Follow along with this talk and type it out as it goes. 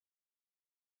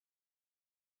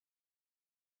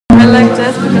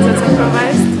jazz because it's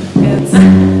improvised.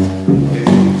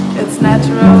 It's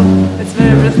natural. It's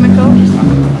very rhythmical,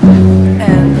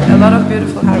 and a lot of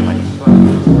beautiful harmony.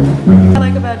 I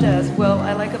like about jazz. Well,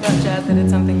 I like about jazz that it's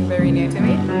something very new to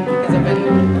me because I've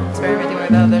been experimenting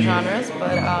with other genres,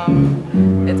 but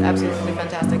it's absolutely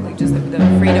fantastic. Like just the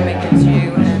freedom it gives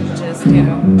you, and just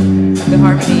the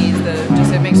harmonies.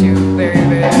 It makes you very,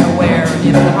 very aware.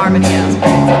 The harmony aspect,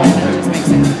 and it just makes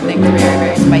things very,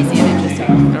 very spicy and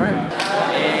interesting. Me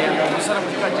gusta la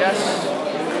música jazz,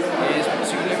 es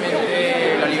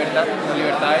posiblemente la libertad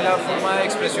de la forma de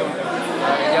expresión.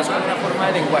 El jazz como una forma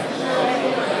de lenguaje.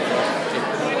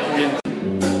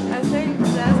 I think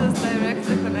jazz is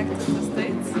directly connected to the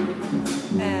States,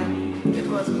 and it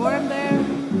was born there,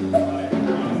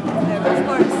 and of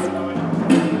course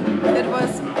it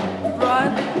was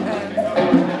brought and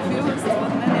fused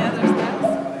with many other styles,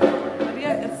 but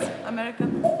yeah, it's American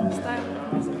style.